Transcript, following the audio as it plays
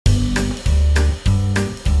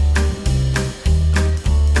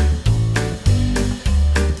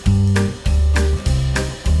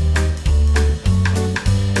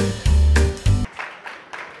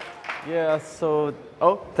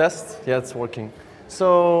Oh, test. Yeah, it's working.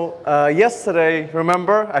 So yesterday,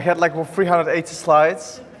 remember, I had like 380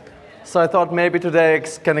 slides. So I thought maybe today I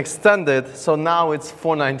can extend it. So now it's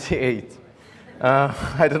 498.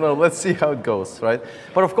 I don't know. Let's see how it goes, right?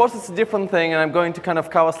 But of course, it's a different thing, and I'm going to kind of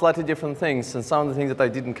cover slightly different things and some of the things that I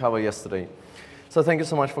didn't cover yesterday. So thank you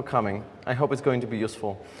so much for coming. I hope it's going to be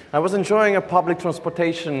useful. I was enjoying a public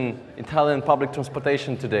transportation, Italian public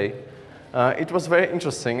transportation today. It was very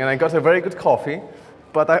interesting, and I got a very good coffee,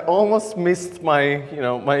 but I almost missed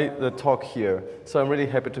the talk here. So I'm really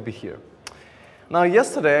happy to be here. Now,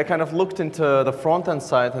 yesterday, I kind of looked into the front-end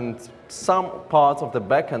side and some parts of the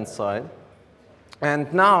back-end side.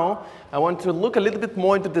 And now, I want to look a little bit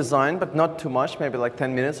more into design, but not too much, maybe like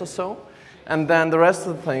 10 minutes or so. And then the rest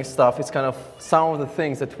of the stuff is kind of some of the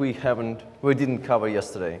things that we didn't cover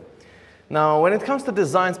yesterday. Now, when it comes to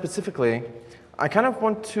design specifically, I kind of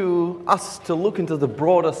want us to look into the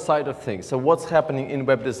broader side of things. So what's happening in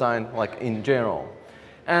web design, like in general.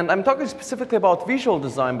 And I'm talking specifically about visual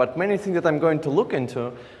design, but many things that I'm going to look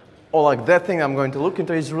into, or like that thing I'm going to look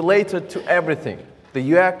into, is related to everything.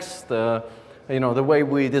 The UX, the way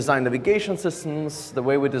we design navigation systems, the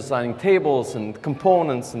way we're designing tables and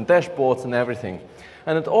components and dashboards and everything.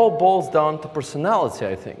 And it all boils down to personality,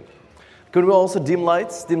 I think. Could we also dim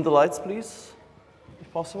the lights, please,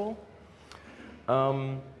 if possible?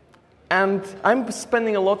 And I'm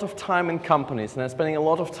spending a lot of time in companies, and I'm spending a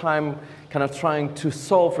lot of time kind of trying to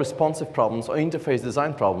solve responsive problems or interface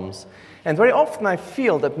design problems. And very often I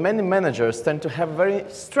feel that many managers tend to have a very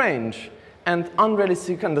strange and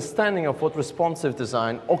unrealistic understanding of what responsive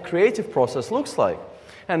design or creative process looks like.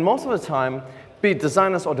 And most of the time, be it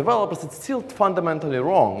designers or developers, it's still fundamentally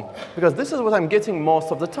wrong, because this is what I'm getting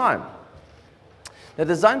most of the time. The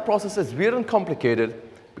design process is weird and complicated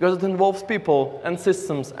because it involves people and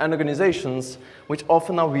systems and organizations which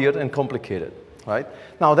often are weird and complicated, right?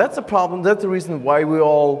 Now, that's a problem. That's the reason why we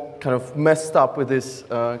all kind of messed up with this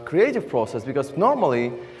creative process, because normally,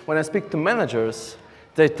 when I speak to managers,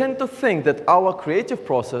 they tend to think that our creative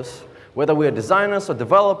process, whether we are designers or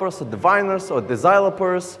developers or diviners or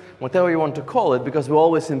developers, whatever you want to call it, because we're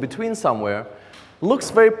always in between somewhere, looks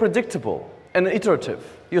very predictable and iterative.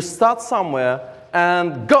 You start somewhere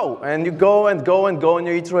and go, and you go and go and go, and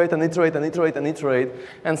you iterate and iterate and iterate and iterate.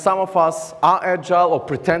 And some of us are agile or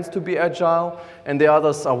pretend to be agile, and the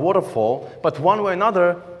others are waterfall. But one way or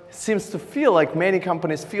another, seems to feel like many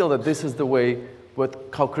companies feel that this is the way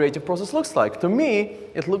how creative process looks like. To me,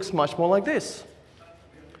 it looks much more like this,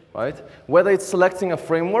 right? Whether it's selecting a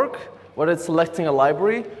framework, whether it's selecting a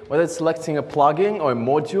library, whether it's selecting a plugin or a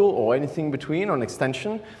module or anything between or an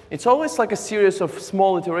extension, it's always like a series of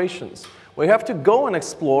small iterations where you have to go and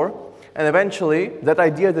explore, and eventually that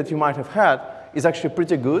idea that you might have had is actually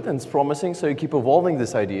pretty good and it's promising, so you keep evolving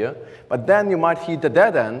this idea, but then you might hit the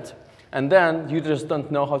dead end, and then you just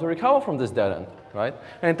don't know how to recover from this dead end, right?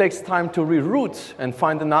 And it takes time to reroute and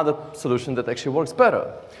find another solution that actually works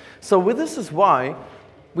better. So this is why,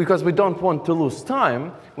 because we don't want to lose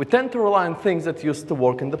time, we tend to rely on things that used to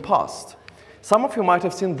work in the past. Some of you might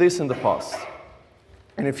have seen this in the past,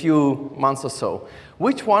 in a few months or so.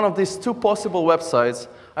 Which one of these two possible websites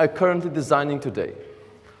are you currently designing today?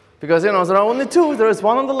 Because there are only two. There is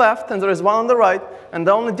one on the left and there is one on the right, and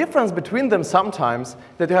the only difference between them sometimes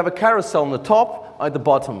that you have a carousel on the top or at the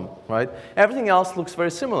bottom, right? Everything else looks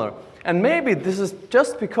very similar. And maybe this is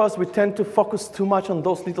just because we tend to focus too much on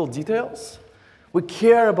those little details. We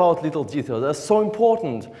care about little details. They're so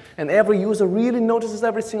important, and every user really notices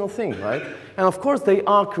every single thing, right? And of course, they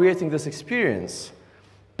are creating this experience.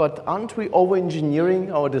 But aren't we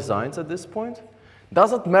over-engineering our designs at this point?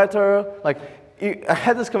 Does it matter? Like, I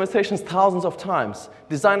had these conversations thousands of times.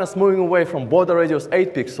 Designers moving away from border radius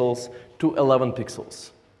 8 pixels to 11 pixels.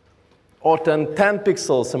 Or 10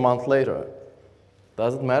 pixels a month later.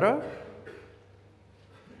 Does it matter?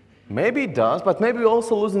 Maybe it does, but maybe we're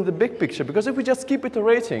also losing the big picture, because if we just keep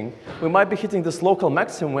iterating, we might be hitting this local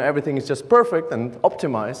maximum where everything is just perfect and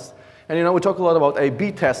optimized. And we talk a lot about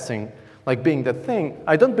A/B testing, like being that thing.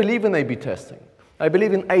 I don't believe in A/B testing. I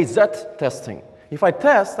believe in AZ testing. If I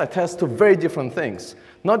test to very different things,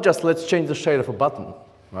 not just let's change the shade of a button,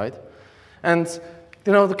 right? And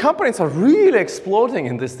the companies are really exploding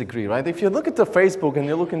in this degree, right? If you look at the Facebook and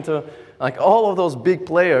you look into like all of those big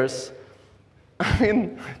players, I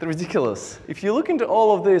mean, they're ridiculous. If you look into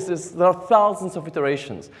all of this, there are thousands of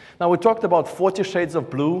iterations. Now, we talked about 40 shades of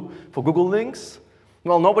blue for Google links.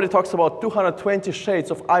 Well, nobody talks about 220 shades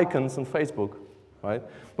of icons on Facebook, right?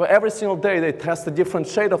 Where every single day they test a different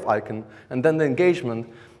shade of icon, and then the engagement.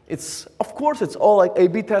 Of course, it's all like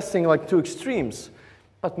A/B testing, like two extremes.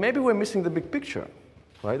 But maybe we're missing the big picture.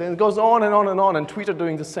 right? And it goes on and on and on, and Twitter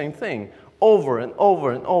doing the same thing over and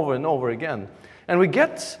over and over and over again. And we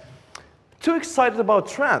get too excited about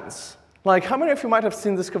trends. Like, how many of you might have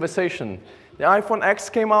seen this conversation? The iPhone X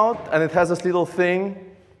came out, and it has this little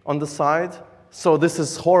thing on the side. So this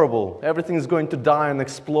is horrible. Everything is going to die and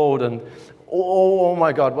explode, and oh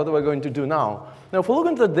my God, what are we going to do now? Now, if we look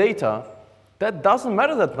into the data, that doesn't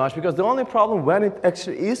matter that much, because the only problem when it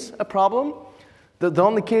actually is a problem, the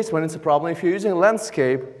only case when it's a problem, if you're using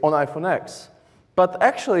landscape on iPhone X. But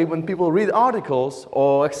actually, when people read articles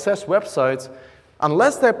or access websites,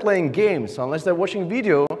 unless they're playing games, unless they're watching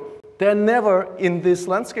video, they're never in this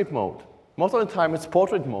landscape mode. Most of the time, it's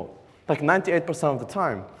portrait mode, like 98% of the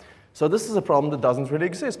time. So this is a problem that doesn't really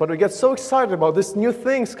exist. But we get so excited about these new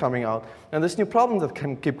things coming out and this new problems that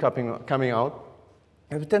can keep coming out,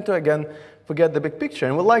 and we tend to, again, forget the big picture.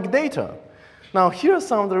 And we like data. Now, here are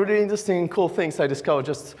some of the really interesting and cool things I discovered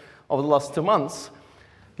just over the last 2 months.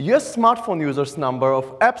 US smartphone users' number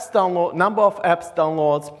of apps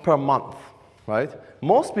downloads per month, right?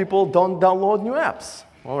 Most people don't download new apps,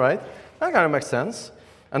 all right? That kind of makes sense.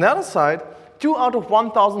 On the other side, 2 out of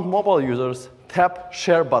 1,000 mobile users tap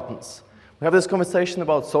share buttons. We have this conversation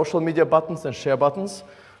about social media buttons and share buttons.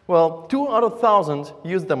 Well, 2 out of 1,000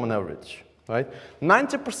 use them on average, right?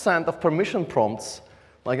 90% of permission prompts,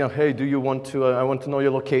 like, hey, do you want to, I want to know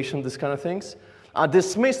your location, these kind of things, are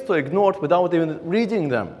dismissed or ignored without even reading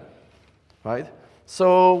them, right?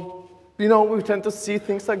 So, you know, we tend to see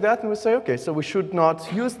things like that and we say, okay, so we should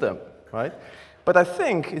not use them, right? But I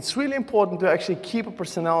think it's really important to actually keep a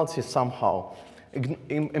personality somehow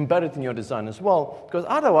embedded in your design as well, because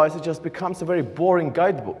otherwise it just becomes a very boring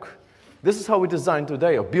guidebook. This is how we design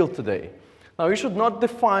today or build today. Now, you should not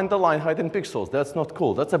define the line height in pixels. That's not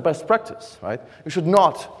cool. That's a best practice, right? You should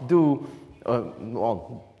not do,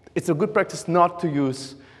 well, it's a good practice not to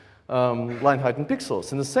use line height in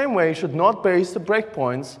pixels. In the same way, you should not base the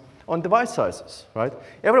breakpoints on device sizes, right?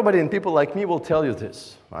 Everybody and people like me will tell you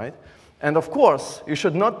this, right? And of course, you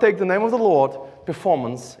should not take the name of the Lord,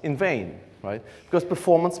 performance, in vain, right? Because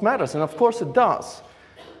performance matters, and of course it does.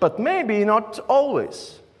 But maybe not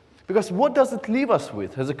always. Because what does it leave us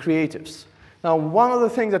with as a creatives? Now, one of the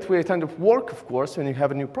things that we tend to work, of course, when you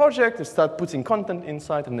have a new project, is start putting content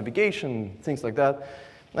inside and navigation, things like that.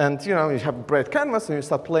 And you know, you have a bright canvas and you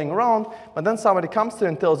start playing around, but then somebody comes to you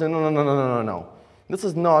and tells you, no. This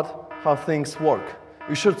is not how things work.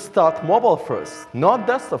 You should start mobile first, not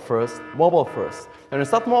desktop first, mobile first. And when you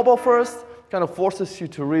start mobile first, it kind of forces you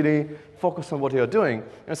to really focus on what you're doing.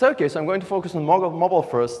 And say, okay, so I'm going to focus on mobile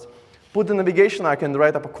first, put the navigation icon in the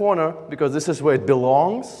right upper corner, because this is where it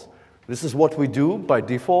belongs. This is what we do by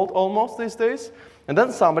default almost these days. And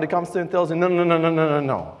then somebody comes to you and tells you,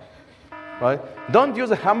 no. Right? Don't use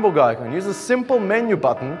a hamburger icon. Use a simple menu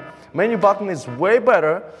button. Menu button is way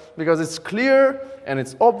better because it's clear and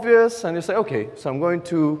it's obvious. And you say, OK, so I'm going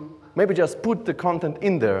to maybe just put the content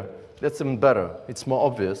in there. That's even better. It's more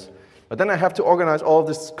obvious. But then I have to organize all of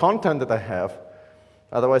this content that I have.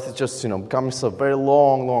 Otherwise, it just becomes a very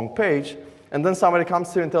long page. And then somebody comes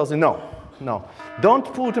to you and tells you, no.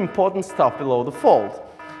 Don't put important stuff below the fold.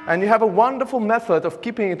 And you have a wonderful method of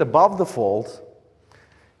keeping it above the fold,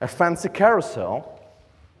 a fancy carousel.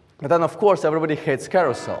 But then, of course, everybody hates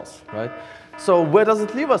carousels, right? So where does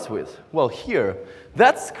it leave us with? Well, here.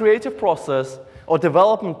 That's creative process or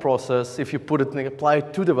development process, if you put it and apply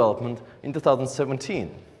it to development in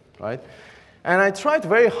 2017, right? And I tried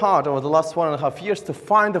very hard over the last 1.5 years to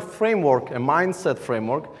find a framework, a mindset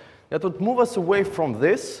framework, that would move us away from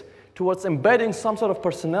this towards embedding some sort of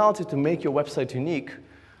personality to make your website unique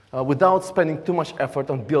without spending too much effort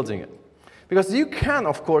on building it. Because you can,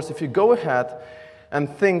 of course, if you go ahead and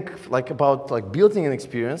think about building an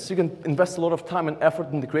experience, you can invest a lot of time and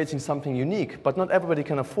effort into creating something unique, but not everybody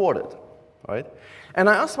can afford it, right? And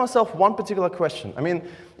I asked myself one particular question. I mean,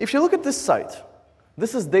 if you look at this site,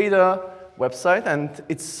 this is data website, and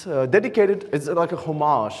it's dedicated, it's like a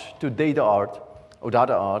homage to data art, or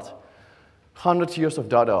data art, 100 years of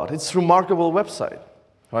data art. It's a remarkable website,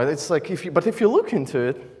 right? It's like, but if you look into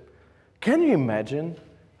it, can you imagine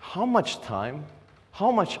how much time,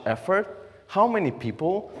 how much effort, how many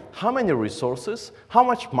people, how many resources, how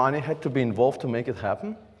much money had to be involved to make it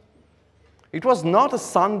happen? It was not a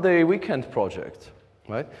Sunday weekend project,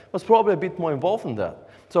 right? It was probably a bit more involved than that.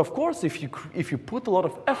 So of course, if you put a lot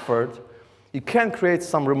of effort, you can create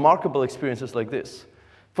some remarkable experiences like this.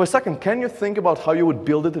 For a second, can you think about how you would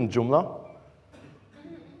build it in Joomla?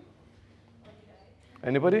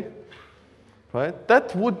 Anybody? Right?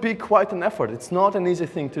 That would be quite an effort. It's not an easy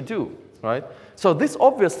thing to do, right? So this,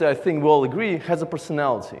 obviously, I think we all agree, has a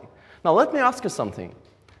personality. Now, let me ask you something.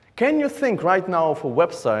 Can you think right now of a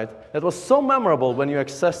website that was so memorable when you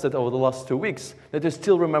accessed it over the last 2 weeks that you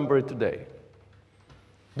still remember it today?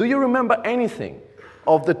 Do you remember anything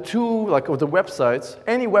of the of the websites,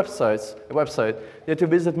 any website that you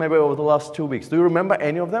visited maybe over the last 2 weeks? Do you remember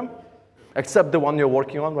any of them? Except the one you're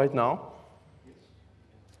working on right now?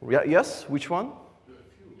 Yes. Yes? Which one?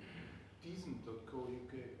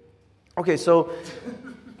 Okay, so,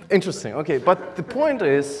 interesting. Okay, but the point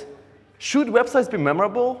is, should websites be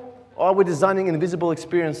memorable, or are we designing invisible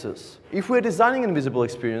experiences? If we're designing invisible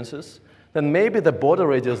experiences, then maybe the border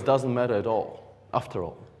radius doesn't matter at all, after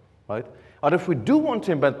all, right? Or if we do want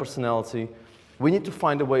to embed personality, we need to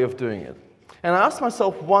find a way of doing it. And I asked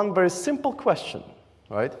myself one very simple question,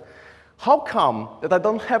 right? How come that I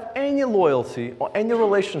don't have any loyalty or any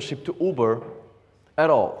relationship to Uber at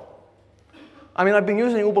all? I mean, I've been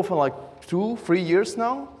using Uber for like 2-3 years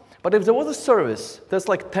now, but if there was a service that's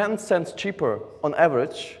like 10 cents cheaper on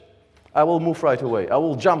average, I will move right away. I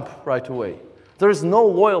will jump right away. There is no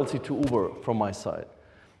loyalty to Uber from my side.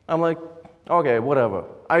 I'm like, okay, whatever.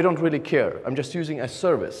 I don't really care. I'm just using a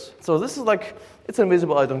service. So this is like, it's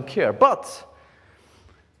invisible, I don't care. But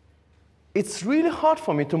it's really hard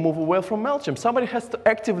for me to move away from MailChimp. Somebody has to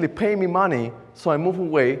actively pay me money so I move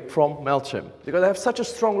away from MailChimp because I have such a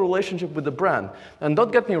strong relationship with the brand. And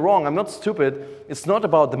don't get me wrong, I'm not stupid. It's not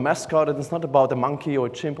about the mascot, and it's not about the monkey or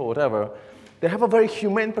chimp or whatever. They have a very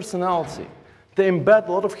humane personality. They embed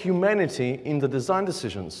a lot of humanity in the design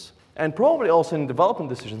decisions and probably also in development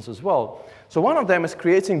decisions as well. So one of them is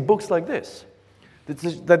creating books like this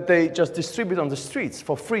that they just distribute on the streets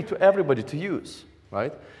for free to everybody to use,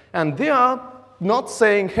 right? And they are not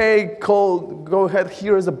saying, hey, go ahead,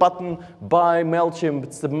 here is a button, buy MailChimp.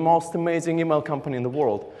 It's the most amazing email company in the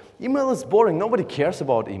world. Email is boring. Nobody cares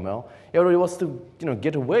about email. Everybody wants to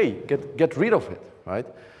get away, get rid of it, right,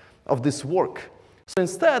 of this work. So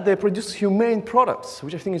instead, they produce humane products,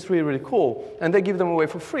 which I think is really, really cool, and they give them away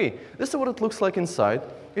for free. This is what it looks like inside.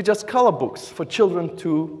 It's just color books for children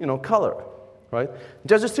to color, right?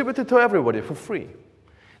 Just distributed to everybody for free.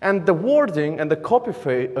 And the wording and the copy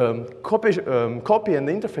and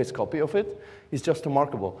the interface copy of it is just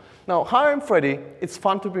remarkable. Now, hi, I'm Freddy. It's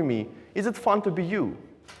fun to be me. Is it fun to be you?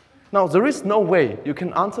 Now, there is no way you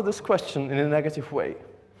can answer this question in a negative way.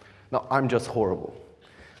 Now, I'm just horrible.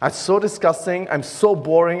 I'm so disgusting. I'm so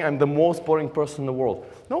boring. I'm the most boring person in the world.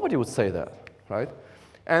 Nobody would say that, right?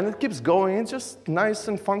 And it keeps going. It's just nice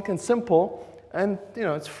and fun and simple, and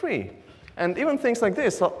it's free. And even things like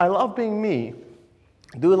this. I love being me.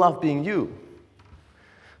 Do you love being you?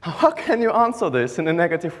 How can you answer this in a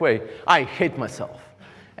negative way? I hate myself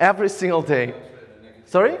every single day.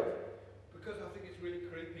 Sorry? Because I think it's really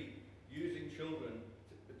creepy using children.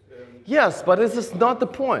 Yes, but this is not the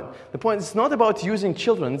point. The point is not about using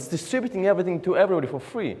children. It's distributing everything to everybody for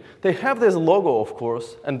free. They have this logo, of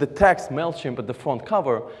course, and the text MailChimp at the front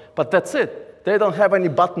cover, but that's it. They don't have any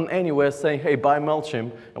button anywhere saying, hey, buy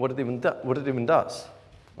MailChimp, and what it even does,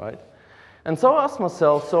 right? And so I asked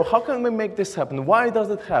myself, so how can we make this happen? Why does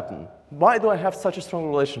it happen? Why do I have such a strong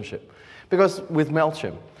relationship? Because with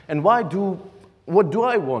MailChimp. And what do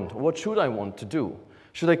I want? What should I want to do?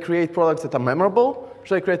 Should I create products that are memorable?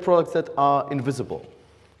 Should I create products that are invisible?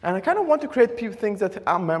 And I kind of want to create things that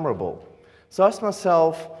are memorable. So I asked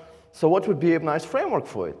myself, so what would be a nice framework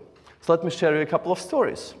for it? So let me share you a couple of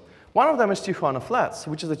stories. One of them is Tijuana Flats,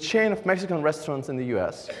 which is a chain of Mexican restaurants in the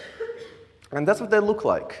US. And that's what they look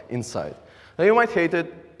like inside. Now, you might hate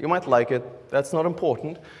it, you might like it, that's not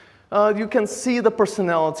important. You can see the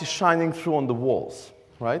personality shining through on the walls,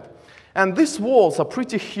 right? And these walls are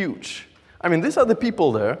pretty huge. I mean, these are the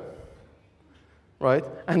people there, right?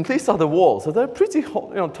 And these are the walls. So they're pretty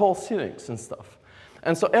tall ceilings and stuff.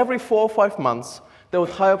 And so every 4 or 5 months, they would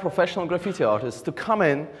hire professional graffiti artists to come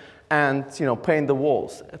in and paint the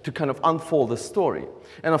walls to kind of unfold the story.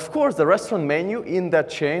 And of course, the restaurant menu in that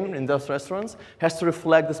chain, in those restaurants, has to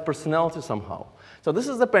reflect this personality somehow. So this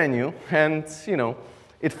is the menu, and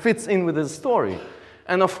it fits in with the story.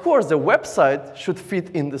 And of course, the website should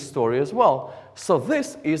fit in the story as well. So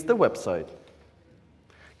this is the website.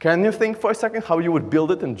 Can you think for a second how you would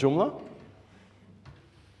build it in Joomla?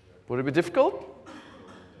 Would it be difficult?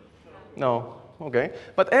 No. Okay,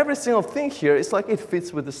 but every single thing here is like it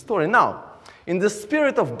fits with the story. Now, in the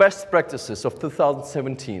spirit of best practices of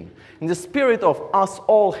 2017, in the spirit of us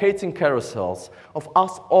all hating carousels, of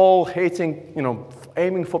us all hating,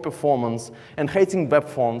 aiming for performance and hating web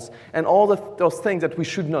fonts and all those things that we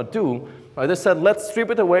should not do, right, they said, let's strip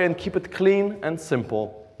it away and keep it clean and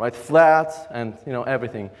simple, right, flat and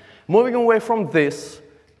everything. Moving away from this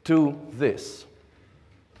to this.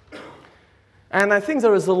 And I think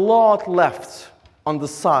there is a lot left on the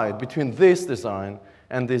side between this design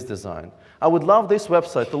and this design. I would love this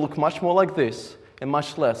website to look much more like this and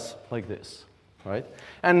much less like this, right?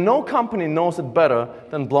 And no company knows it better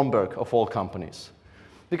than Bloomberg, of all companies,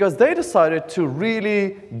 because they decided to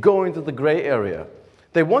really go into the gray area.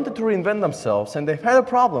 They wanted to reinvent themselves, and they had a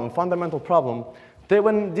problem, a fundamental problem. They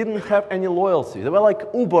didn't have any loyalty. They were like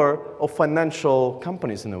Uber of financial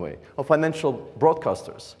companies in a way, of financial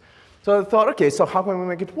broadcasters. So they thought, okay, so how can we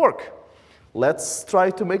make it work? Let's try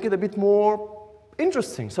to make it a bit more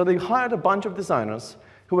interesting. So they hired a bunch of designers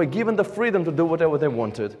who were given the freedom to do whatever they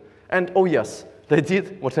wanted. And oh yes, they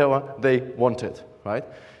did whatever they wanted, right?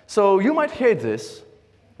 So you might hate this,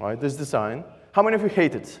 right, this design. How many of you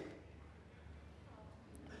hate it?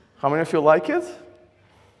 How many of you like it?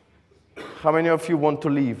 How many of you want to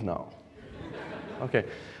leave now? Okay.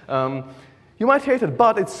 You might hate it,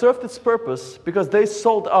 but it served its purpose because they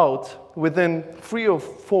sold out within 3 or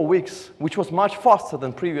 4 weeks, which was much faster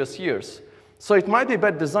than previous years. So it might be a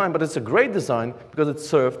bad design, but it's a great design because it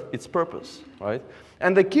served its purpose, right?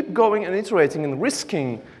 And they keep going and iterating and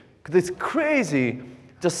risking these crazy,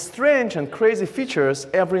 just strange and crazy features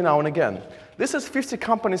every now and again. This is 50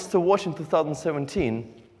 companies to watch in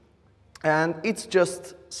 2017. And it's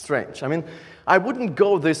just strange. I mean, I wouldn't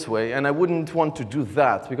go this way, and I wouldn't want to do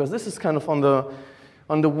that, because this is kind of on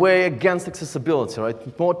the way against accessibility,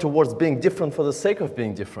 right? More towards being different for the sake of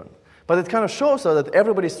being different. But it kind of shows us that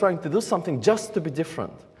everybody's trying to do something just to be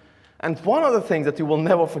different. And one of the things that you will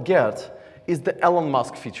never forget is the Elon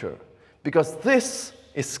Musk feature, because this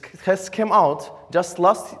has come out just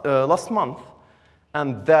last month,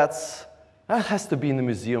 and that has to be in a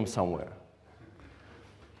museum somewhere,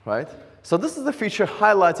 right? So this is the feature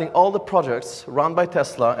highlighting all the projects run by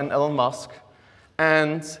Tesla and Elon Musk,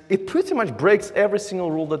 and it pretty much breaks every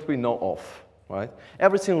single rule that we know of, right?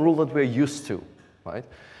 Every single rule that we're used to, right?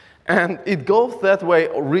 And it goes that way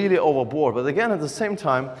really overboard, but again, at the same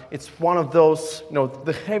time, it's one of those,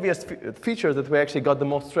 the heaviest features that we actually got the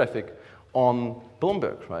most traffic on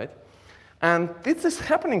Bloomberg, right? And this is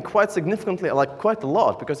happening quite significantly, like quite a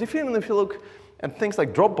lot, because even if you look at things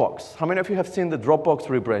like Dropbox, how many of you have seen the Dropbox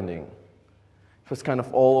rebranding? It's kind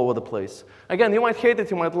of all over the place. Again, you might hate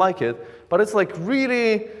it, you might like it, but it's like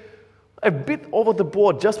really a bit over the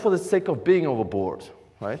board just for the sake of being overboard,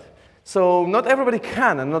 right? So not everybody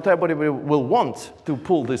can, and not everybody will want to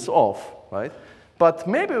pull this off, right? But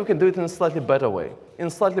maybe we can do it in a slightly better way, in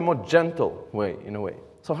a slightly more gentle way, in a way.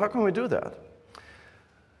 So how can we do that?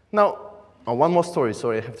 Now, one more story,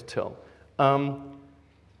 sorry, I have to tell.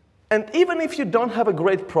 And even if you don't have a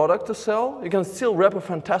great product to sell, you can still wrap a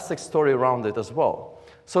fantastic story around it as well.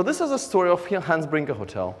 So this is a story of Hans Brinker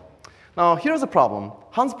Hotel. Now, here's a problem.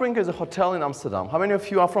 Hans Brinker is a hotel in Amsterdam. How many of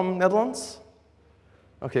you are from Netherlands?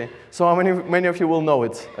 Okay, so many of you will know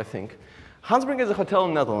it, I think. Hans Brinker is a hotel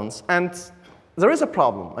in Netherlands, and there is a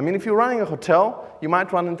problem. I mean, if you're running a hotel, you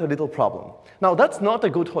might run into a little problem. Now, that's not a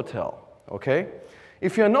good hotel, okay?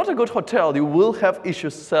 If you're not a good hotel, you will have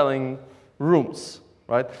issues selling rooms.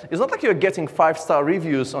 Right? It's not like you're getting 5-star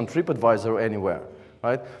reviews on TripAdvisor or anywhere,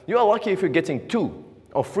 right? You are lucky if you're getting 2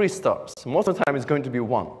 or 3 stars. Most of the time, it's going to be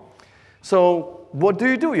 1. So what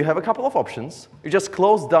do? You have a couple of options. You just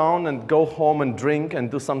close down and go home and drink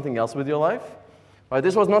and do something else with your life. Right?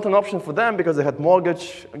 This was not an option for them because they had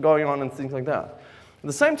mortgage going on and things like that. At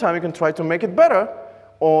the same time, you can try to make it better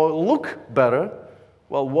or look better.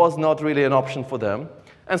 Well, was not really an option for them.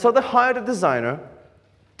 And so they hired a designer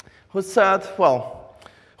who said, well,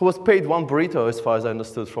 who was paid 1 burrito, as far as I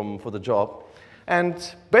understood, for the job. And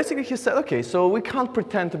basically he said, okay, so we can't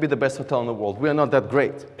pretend to be the best hotel in the world. We are not that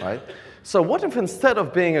great, right? So what if instead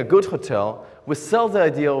of being a good hotel, we sell the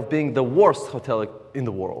idea of being the worst hotel in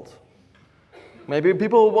the world? Maybe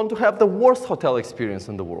people want to have the worst hotel experience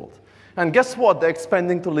in the world. And guess what? They're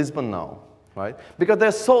expanding to Lisbon now, right? Because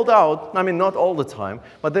they're sold out, I mean, not all the time,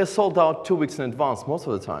 but they're sold out 2 weeks in advance most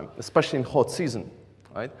of the time, especially in hot season,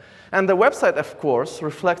 right? And the website, of course,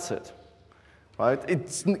 reflects it, right?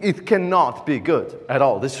 It cannot be good at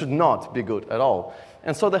all. This should not be good at all.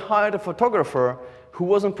 And so they hired a photographer who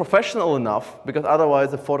wasn't professional enough, because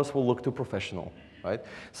otherwise the photos will look too professional, right?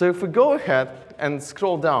 So if we go ahead and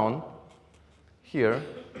scroll down here,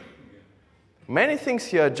 many things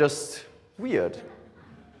here are just weird.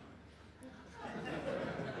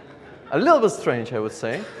 A little bit strange, I would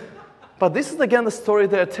say. But this is, again, the story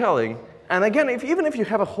they're telling. And again, even if you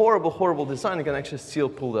have a horrible, horrible design, you can actually still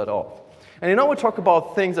pull that off. And we talk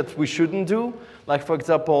about things that we shouldn't do. Like, for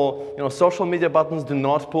example, social media buttons, do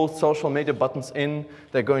not pull social media buttons in.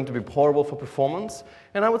 They're going to be horrible for performance.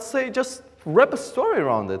 And I would say just wrap a story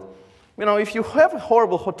around it. If you have a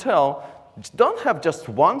horrible hotel, don't have just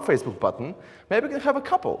one Facebook button, maybe you can have a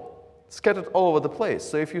couple scattered all over the place.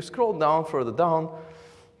 So if you scroll down, further down,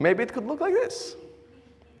 maybe it could look like this.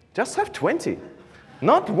 Just have 20.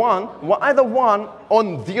 Not one, either one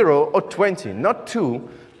on 0 or 20, not 2.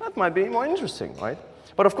 That might be more interesting, right?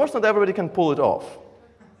 But of course, not everybody can pull it off.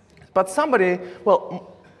 But somebody,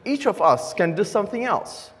 well, each of us can do something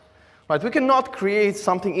else. Right? We cannot create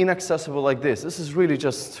something inaccessible like this. This is really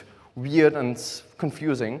just weird and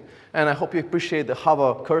confusing. And I hope you appreciate the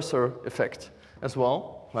hover cursor effect as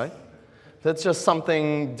well, right? That's just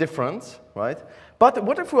something different, right? But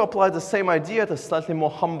what if we apply the same idea in a slightly more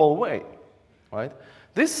humble way, right?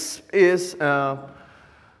 This is,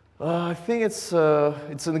 I think it's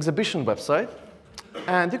an exhibition website.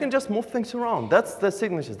 And you can just move things around. That's the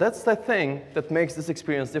signatures. That's the thing that makes this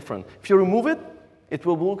experience different. If you remove it, it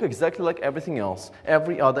will look exactly like everything else,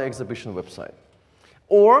 every other exhibition website.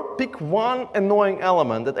 Or pick one annoying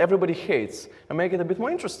element that everybody hates and make it a bit more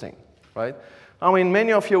interesting, right? I mean,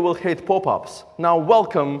 many of you will hate pop-ups. Now,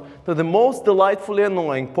 welcome to the most delightfully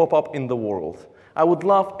annoying pop-up in the world. I would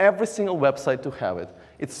love every single website to have it.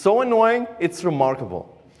 It's so annoying, it's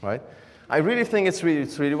remarkable, right? I really think it's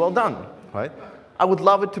really well done, right? I would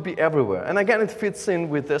love it to be everywhere. And again, it fits in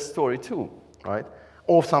with this story too, right?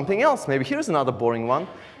 Or something else. Maybe here's another boring one.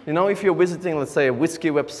 You know, if you're visiting, let's say, a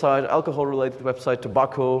whiskey website, alcohol-related website,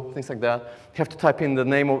 tobacco, things like that, you have to type in the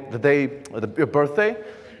name of the day, your birthday,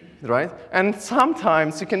 right? And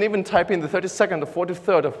sometimes you can even type in the 32nd or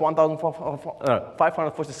 43rd of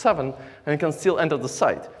 1547, and you can still enter the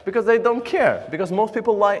site. Because they don't care, because most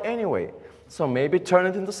people lie anyway. So maybe turn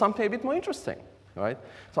it into something a bit more interesting, right?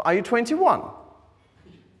 So are you 21?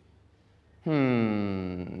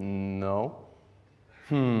 No.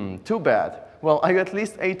 Too bad. Well, are you at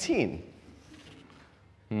least 18?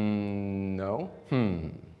 No.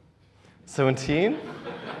 17?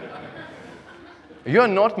 You are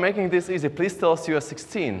not making this easy. Please tell us you are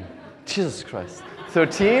 16. Jesus Christ.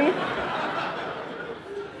 13?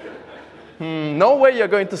 No way you're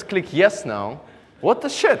going to click yes now. What the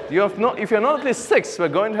shit? If you're not at least 6, we're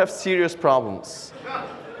going to have serious problems.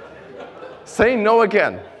 Say no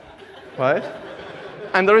again. Right?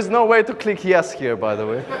 And there is no way to click yes here, by the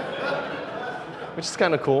way, which is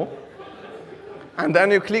kind of cool. And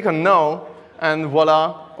then you click on no, and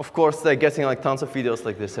voila, of course, they're getting like tons of videos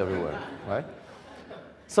like this everywhere, right?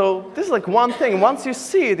 So this is like one thing. Once you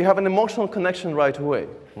see it, you have an emotional connection right away,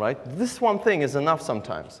 right? This one thing is enough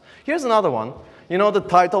sometimes. Here's another one. You know the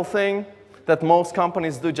title thing that most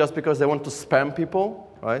companies do just because they want to spam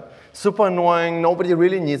people, right? Super annoying, nobody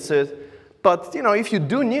really needs it. But you know, if you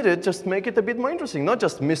do need it, just make it a bit more interesting. Not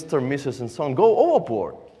just Mr., Mrs., and so on. Go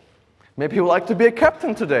overboard. Maybe you would like to be a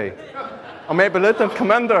captain today. Or maybe a lieutenant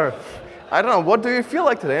commander. I don't know, what do you feel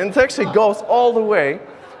like today? And it actually goes all the way.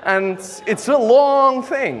 And it's a long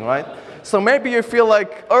thing, right? So maybe you feel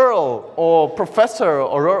like Earl, or Professor,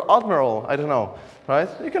 or Rear Admiral. I don't know, right?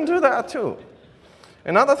 You can do that too.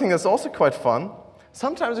 Another thing that's also quite fun,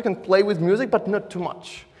 sometimes you can play with music, but not too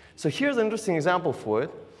much. So here's an interesting example for it.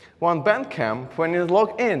 On Bandcamp, when you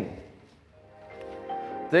log in,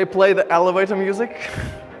 they play the elevator music,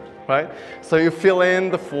 right? So you fill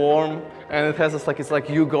in the form, and it has this it's like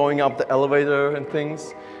you going up the elevator and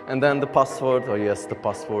things, and then the password, or yes, the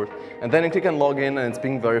password, and then you click on login, and it's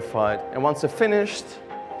being verified. And once you're finished,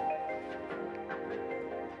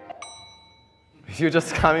 you're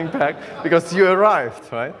just coming back because you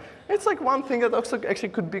arrived, right? It's like one thing that also actually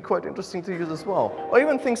could be quite interesting to use as well, or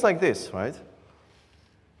even things like this, right?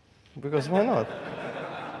 Because why not?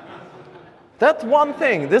 That one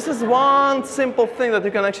thing, this is one simple thing that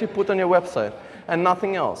you can actually put on your website and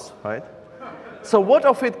nothing else, right? So what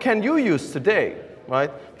of it can you use today, right?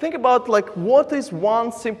 Think about like what is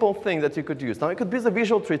one simple thing that you could use. Now it could be the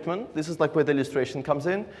visual treatment. This is like where the illustration comes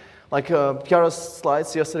in. Like Chiara's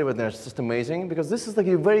slides yesterday were there, just amazing because this is like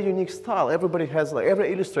a very unique style. Everybody has like,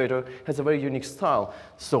 every illustrator has a very unique style.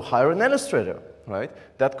 So hire an illustrator, right?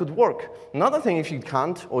 That could work. Another thing, if you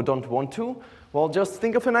can't or don't want to, well, just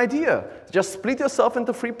think of an idea. Just split yourself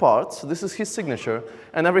into 3 parts. So this is his signature.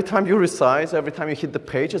 And every time you resize, every time you hit the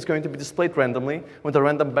page, it's going to be displayed randomly with a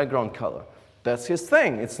random background color. That's his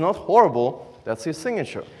thing. It's not horrible. That's his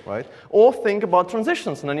signature, right? Or think about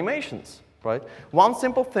transitions and animations, right? One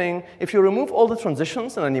simple thing, if you remove all the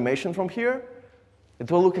transitions and animation from here, it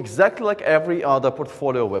will look exactly like every other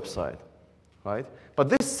portfolio website, right? But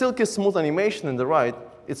this silky smooth animation in the right,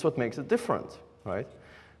 it's what makes it different, right?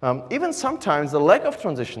 Even sometimes the lack of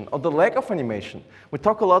transition or the lack of animation. We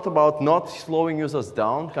talk a lot about not slowing users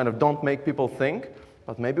down, kind of don't make people think.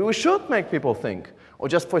 but maybe we should make people think, or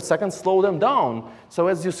just for a second slow them down. So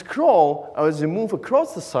as you scroll, or as you move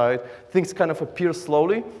across the site, things kind of appear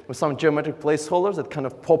slowly with some geometric placeholders that kind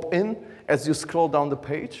of pop in as you scroll down the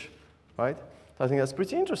page, right? So I think that's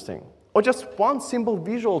pretty interesting. Or just one simple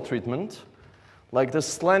visual treatment, like this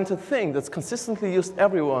slanted thing that's consistently used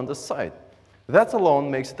everywhere on the site. That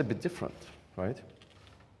alone makes it a bit different, right?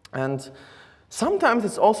 And sometimes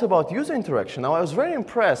it's also about user interaction. Now, I was very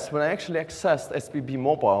impressed when I actually accessed SBB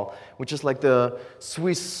Mobile, which is like the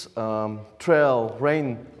Swiss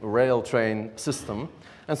rail train system.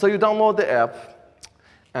 And so you download the app,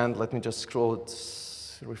 and let me just scroll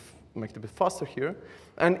it, make it a bit faster here.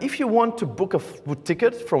 And if you want to book a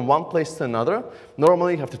ticket from one place to another,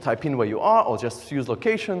 normally you have to type in where you are or just use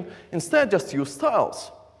location. Instead, just use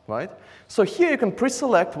styles, right? So here you can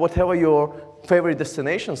pre-select whatever your favorite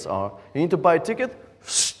destinations are. You need to buy a ticket,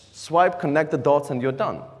 swipe, connect the dots, and you're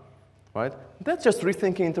done, right? That's just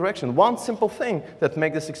rethinking interaction. One simple thing that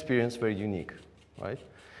makes this experience very unique, right?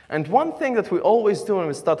 And one thing that we always do when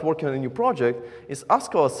we start working on a new project is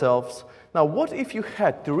ask ourselves, now what if you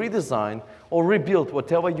had to redesign or rebuild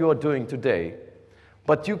whatever you are doing today,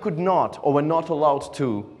 but you could not or were not allowed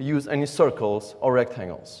to use any circles or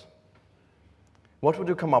rectangles? What would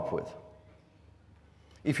you come up with?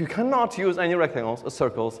 If you cannot use any rectangles or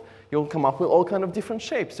circles, you'll come up with all kinds of different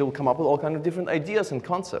shapes. You'll come up with all kinds of different ideas and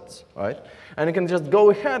concepts, right? And you can just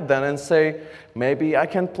go ahead then and say, maybe I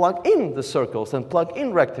can plug in the circles and plug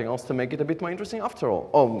in rectangles to make it a bit more interesting after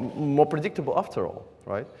all, or more predictable after all,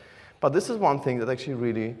 right? But this is one thing that actually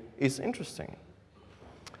really is interesting.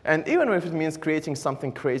 And even if it means creating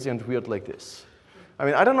something crazy and weird like this. I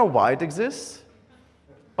mean, I don't know why it exists,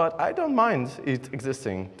 but I don't mind it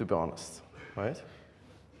existing, to be honest, right?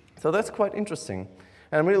 So that's quite interesting.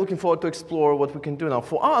 And I'm really looking forward to explore what we can do now.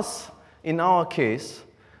 For us, in our case,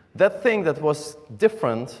 that thing that was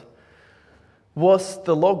different was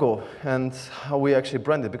the logo and how we actually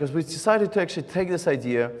branded, because we decided to actually take this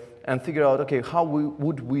idea and figure out, okay, how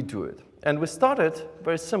would we do it? And we started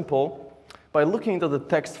very simple by looking into the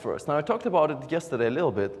text first. Now, I talked about it yesterday a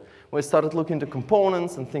little bit. We started looking into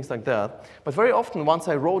components and things like that. But very often, once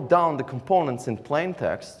I wrote down the components in plain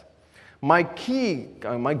text, my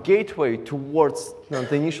gateway towards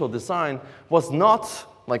the initial design was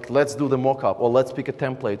not like, let's do the mockup, or let's pick a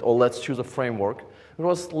template, or let's choose a framework. It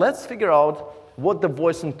was, let's figure out what the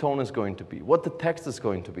voice and tone is going to be, what the text is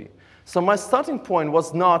going to be. So my starting point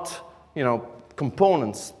was not,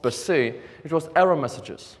 components per se. It was error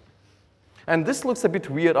messages. And this looks a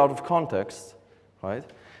bit weird out of context, right?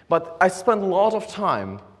 But I spent a lot of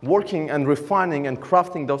time working and refining and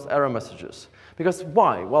crafting those error messages. Because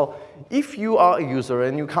why? Well, if you are a user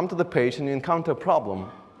and you come to the page and you encounter a problem,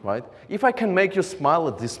 right? If I can make you smile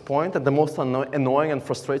at this point, at the most annoying and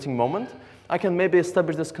frustrating moment, I can maybe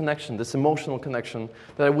establish this connection, this emotional connection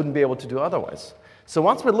that I wouldn't be able to do otherwise. So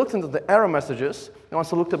once we looked into the error messages, and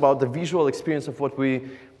once we looked about the visual experience of what we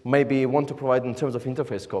maybe want to provide in terms of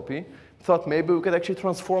interface copy, we thought maybe we could actually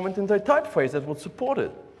transform it into a typeface that would support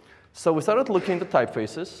it. So we started looking into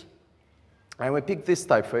typefaces, and we picked this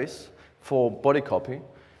typeface for body copy,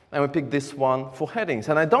 and we picked this one for headings.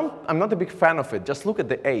 And I'm not a big fan of it. Just look at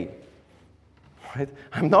the A, right?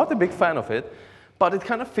 I'm not a big fan of it, but it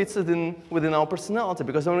kind of fits it in within our personality,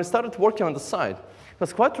 because when we started working on the site, it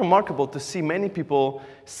was quite remarkable to see many people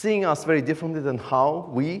seeing us very differently than how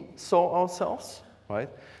we saw ourselves, right?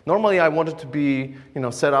 Normally, I wanted to be,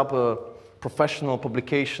 set up a professional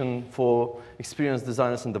publication for experienced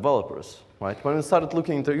designers and developers, right? When we started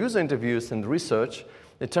looking into user interviews and research,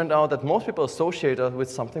 it turned out that most people associate us with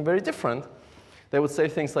something very different. They would say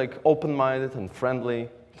things like open-minded and friendly,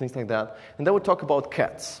 things like that, and they would talk about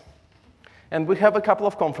cats. And we have a couple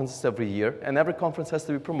of conferences every year, and every conference has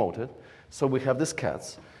to be promoted, so we have these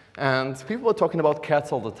cats. And people were talking about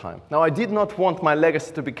cats all the time. Now, I did not want my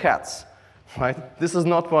legacy to be cats, right? This is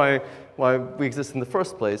not why we exist in the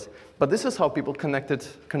first place, but this is how people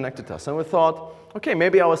connected us. And we thought, okay,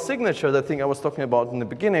 maybe our signature, the thing I was talking about in the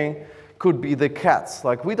beginning, could be the cats.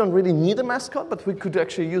 Like, we don't really need a mascot, but we could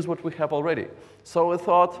actually use what we have already. So we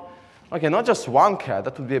thought, okay, not just one cat,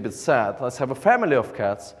 that would be a bit sad. Let's have a family of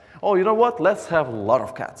cats. Oh, you know what? Let's have a lot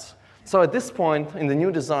of cats. So at this point in the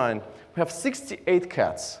new design, we have 68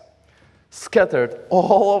 cats scattered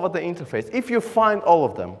all over the interface. If you find all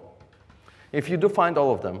of them, if you do find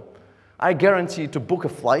all of them, I guarantee to book a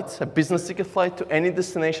flight, a business ticket flight to any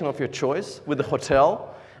destination of your choice with a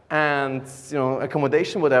hotel and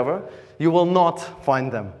accommodation, whatever, you will not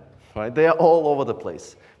find them, right? They are all over the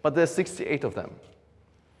place. But there's 68 of them.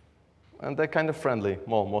 And they're kind of friendly,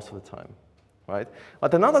 well, most of the time. right?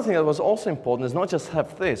 But another thing that was also important is not just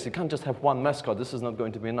have this. You can't just have one mascot. This is not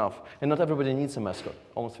going to be enough. And not everybody needs a mascot.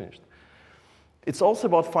 Almost finished. It's also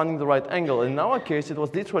about finding the right angle. In our case, it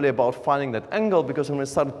was literally about finding that angle, because when we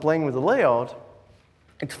started playing with the layout,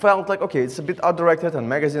 it felt like, okay, it's a bit art-directed and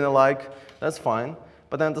magazine-alike. That's fine.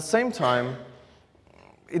 But then at the same time,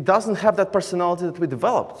 it doesn't have that personality that we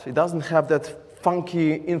developed. It doesn't have that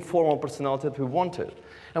funky, informal personality that we wanted.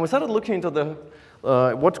 And we started looking into the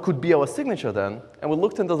what could be our signature then, and we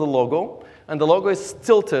looked into the logo, and the logo is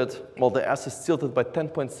tilted, well, the S is tilted by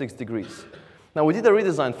 10.6 degrees. Now, we did a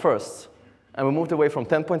redesign first, and we moved away from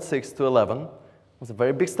 10.6 to 11. It was a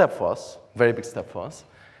very big step for us, very big step for us.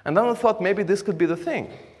 And then we thought maybe this could be the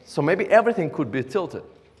thing. So maybe everything could be tilted,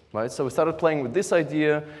 right? So we started playing with this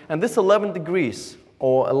idea, and this 11 degrees,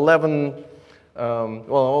 or 11,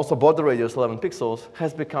 well, also border radius 11 pixels,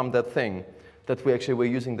 has become that thing that we actually were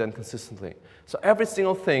using then consistently. So every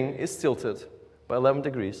single thing is tilted by 11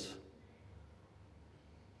 degrees.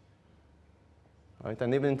 Right?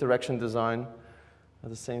 And even interaction design are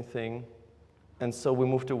the same thing. And so we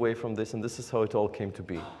moved away from this, and this is how it all came to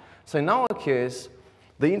be. So in our case,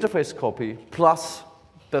 the interface copy plus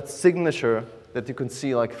that signature that you can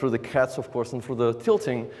see like through the cats, of course, and through the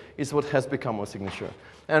tilting is what has become our signature.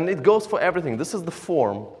 And it goes for everything. This is the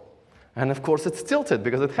form. And of course, it's tilted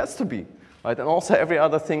because it has to be. Right? And also every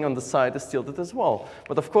other thing on the side is tilted as well.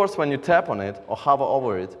 But of course, when you tap on it or hover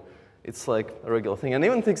over it, it's like a regular thing. And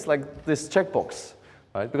even things like this checkbox,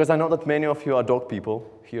 right? Because I know that many of you are dog people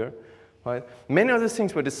here, right? Many of these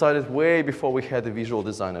things were decided way before we had the visual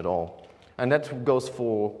design at all. And that goes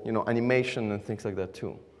for, you know, animation and things like that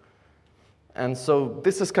too. And so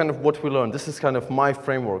this is kind of what we learned. This is kind of my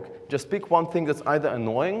framework. Just pick one thing that's either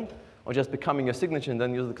annoying or just becoming your signature and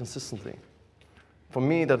then use it consistently. For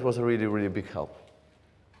me, that was a really, really big help.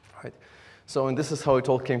 Right? So, and this is how it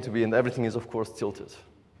all came to be, and everything is, of course, tilted,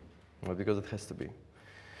 right? Because it has to be.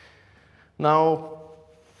 Now,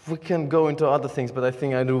 we can go into other things, but I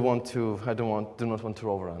think I do not want to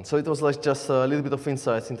overrun. So it was like just a little bit of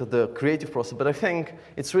insights into the creative process, but I think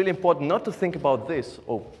it's really important not to think about this.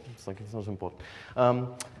 Oh, it's like it's not so important.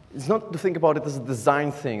 It's not to think about it as a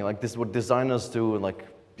design thing, like this is what designers do, like,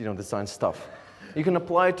 you know, design stuff. You can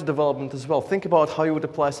apply it to development as well. Think about how you would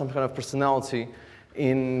apply some kind of personality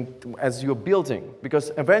as you're building.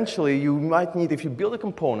 Because eventually you might need, if you build a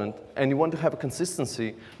component and you want to have a consistency,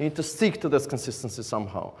 you need to stick to this consistency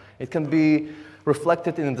somehow. It can be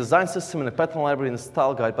reflected in a design system, in a pattern library, in a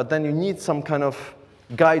style guide, but then you need some kind of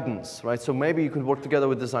guidance, right? So maybe you could work together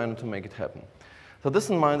with designer to make it happen. So this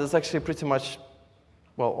in mind is actually pretty much,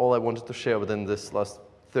 well, all I wanted to share within this last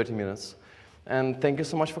 30 minutes. And thank you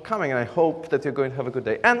so much for coming, and I hope that you're going to have a good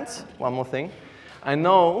day. And one more thing, I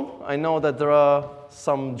know that there are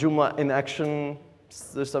some Joomla in action.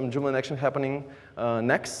 There's some Joomla in action happening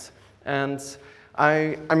next, and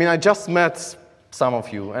I mean I just met some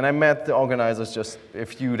of you, and I met the organizers just a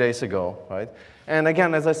few days ago, right? And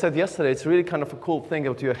again, as I said yesterday, it's really kind of a cool thing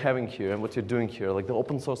what you're having here and what you're doing here, like the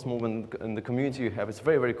open source movement and the community you have. It's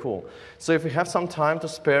very, very cool. So if you have some time to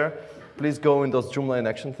spare, please go in those Joomla in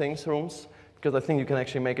action things rooms, because I think you can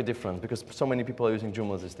actually make a difference, because so many people are using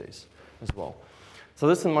Joomla these days as well. So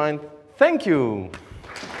this in mind, thank you.